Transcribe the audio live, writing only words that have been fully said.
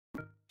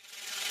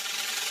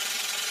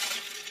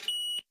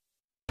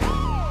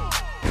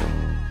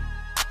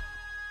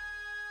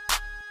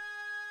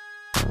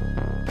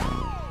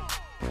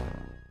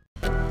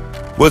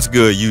What's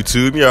good,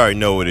 YouTube? You already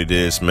know what it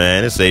is,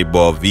 man. It's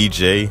 8Ball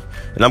VJ,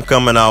 and I'm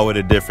coming out with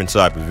a different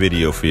type of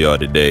video for y'all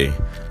today.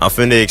 I'm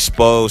finna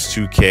expose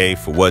 2K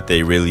for what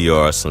they really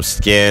are, some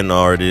scam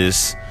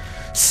artists,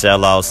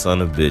 sellout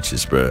son of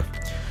bitches, bruh.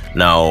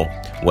 Now,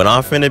 what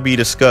I'm finna be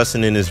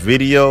discussing in this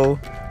video,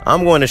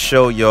 I'm going to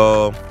show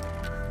y'all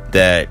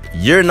that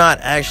you're not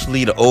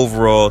actually the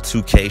overall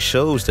 2K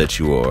shows that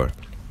you are.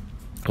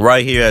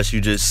 Right here, as you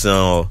just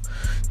saw,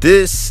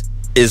 this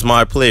is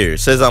my player. It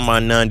says I'm my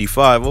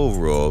 95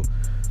 overall,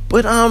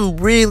 but I'm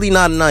really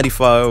not a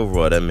 95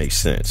 overall. That makes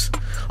sense.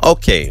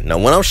 Okay, now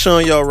what I'm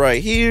showing y'all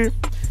right here,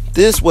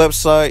 this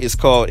website is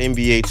called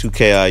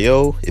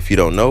NBA2K19. If you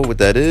don't know what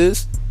that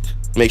is,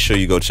 make sure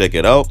you go check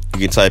it out.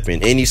 You can type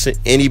in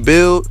any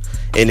build,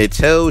 and it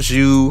tells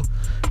you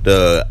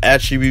the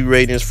attribute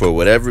ratings for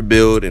whatever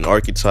build and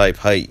archetype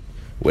height,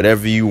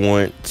 whatever you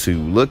want to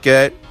look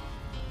at,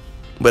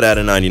 but at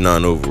a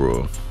 99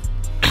 overall.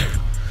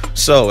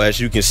 So as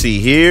you can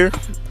see here,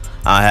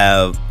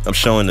 I'm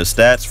showing the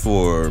stats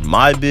for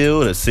my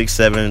build, a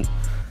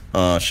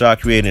 6'7"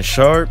 shot creating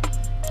sharp,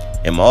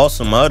 and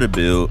also my other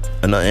build,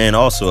 and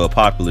also a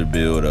popular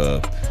build,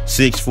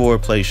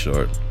 6'4" play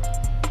sharp.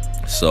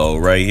 So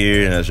right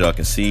here, as y'all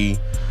can see,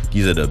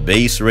 these are the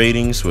base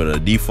ratings for the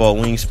default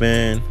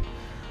wingspan,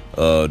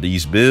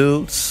 these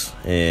builds,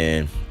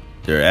 and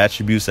their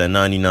attributes at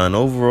 99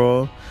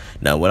 overall.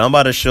 Now what I'm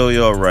about to show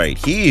y'all right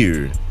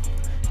here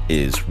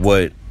is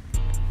what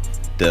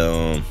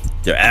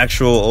their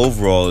actual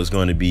overall is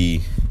going to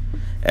be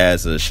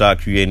as a shot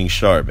creating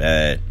sharp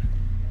at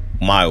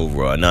my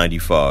overall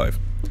 95.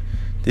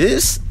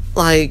 This,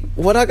 like,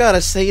 what I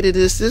gotta say to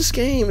this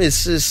game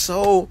is just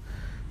so,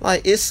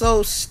 like, it's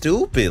so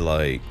stupid.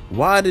 Like,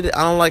 why did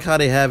I don't like how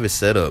they have it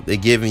set up. They're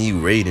giving you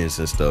ratings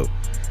and stuff.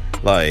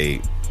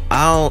 Like,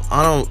 I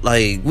don't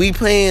like, we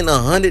paying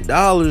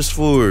 $100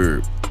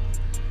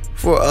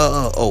 for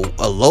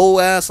a low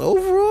ass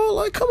overall.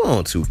 Like, come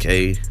on,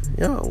 2K.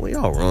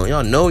 Y'all wrong.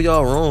 Y'all know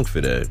y'all wrong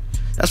for that.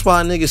 That's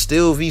why niggas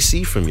steal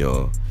VC from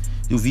y'all.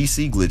 Do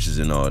VC glitches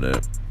and all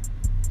that.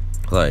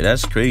 Like,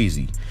 that's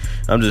crazy.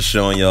 I'm just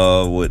showing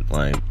y'all what,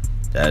 like,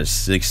 that's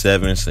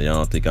 6'7", so y'all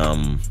don't think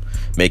I'm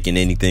making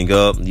anything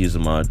up. These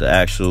are the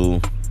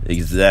actual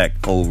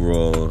exact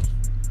overall.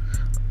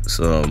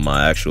 So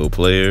my actual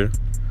player,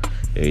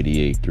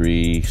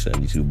 88.3,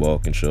 72 ball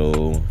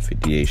control,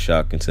 58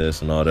 shot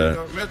contest, and all that.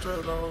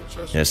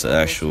 That's the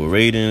actual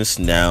ratings.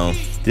 Now,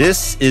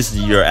 this is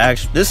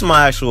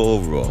my actual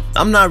overall.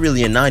 I'm not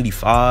really a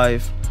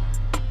 95.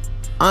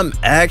 I'm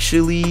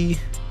actually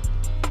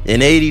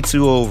an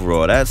 82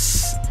 overall.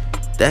 That's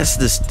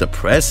just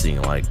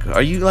depressing. Like,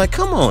 are you, like,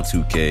 come on,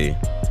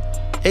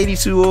 2K.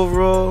 82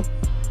 overall?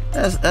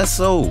 That's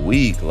so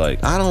weak.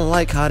 Like, I don't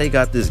like how they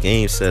got this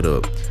game set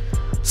up.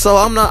 So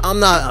I'm not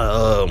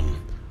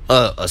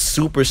a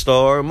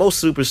superstar.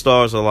 Most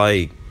superstars are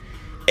like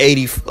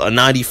 80,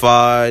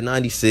 95,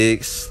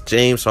 96,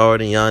 James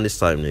Harden, Giannis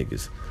type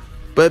niggas.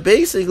 But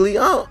basically,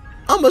 I'm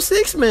a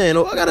 6-man.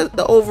 I got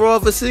the overall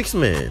of a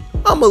 6-man.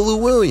 I'm a Lou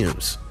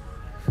Williams.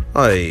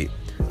 Like,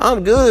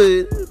 I'm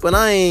good, but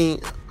I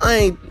ain't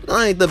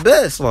the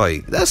best.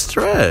 Like, that's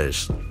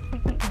trash.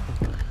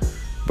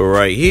 But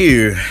right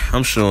here,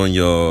 I'm showing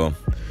y'all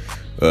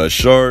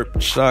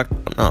sharp shot.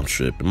 I'm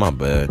tripping, my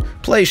bad.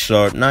 Play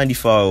sharp,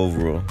 95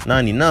 overall,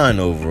 99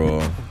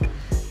 overall.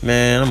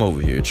 Man, I'm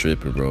over here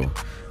tripping, bro.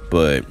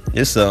 But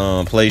it's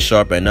play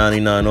sharp at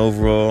 99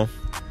 overall.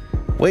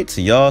 Wait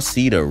till y'all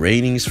see the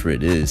ratings for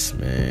this,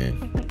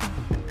 man.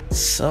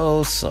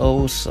 So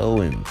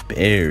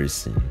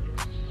embarrassing.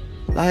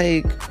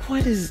 Like,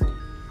 what is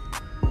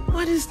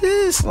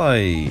this?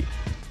 Like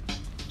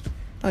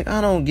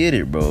I don't get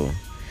it, bro.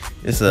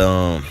 It's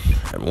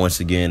once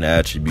again the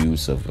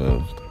attributes of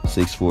a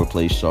 6'4"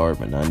 play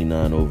sharp and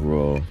 99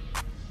 overall.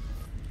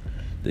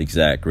 The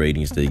exact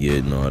ratings they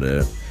get and all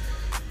that.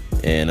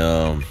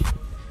 And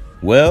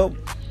well,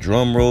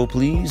 drum roll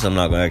please. I'm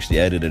not gonna actually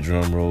edit a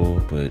drum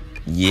roll, but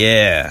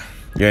yeah,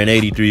 you're an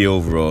 83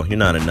 overall. You're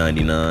not a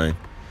 99.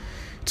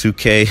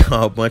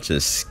 2K, a bunch of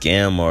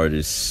scam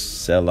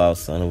artists, sellout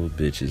son of a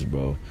bitches,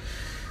 bro.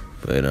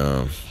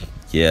 But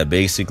yeah,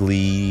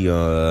 basically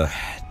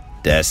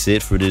that's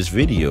it for this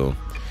video.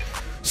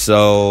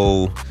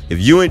 So if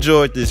you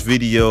enjoyed this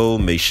video,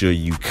 make sure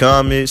you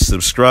comment,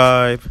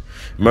 subscribe,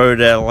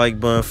 murder that like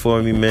button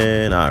for me,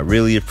 man. I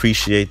really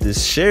appreciate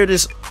this. Share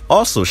this.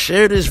 Also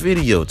share this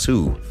video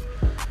too.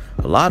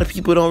 A lot of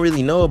people don't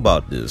really know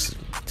about this.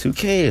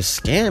 2K is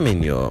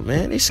scamming y'all,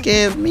 man. They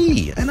scammed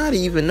me and I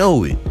didn't even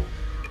know it.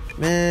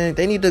 Man,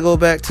 they need to go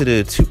back to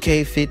the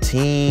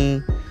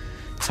 2K15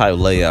 type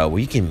layout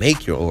where you can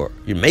make your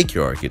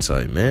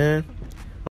archetype, man.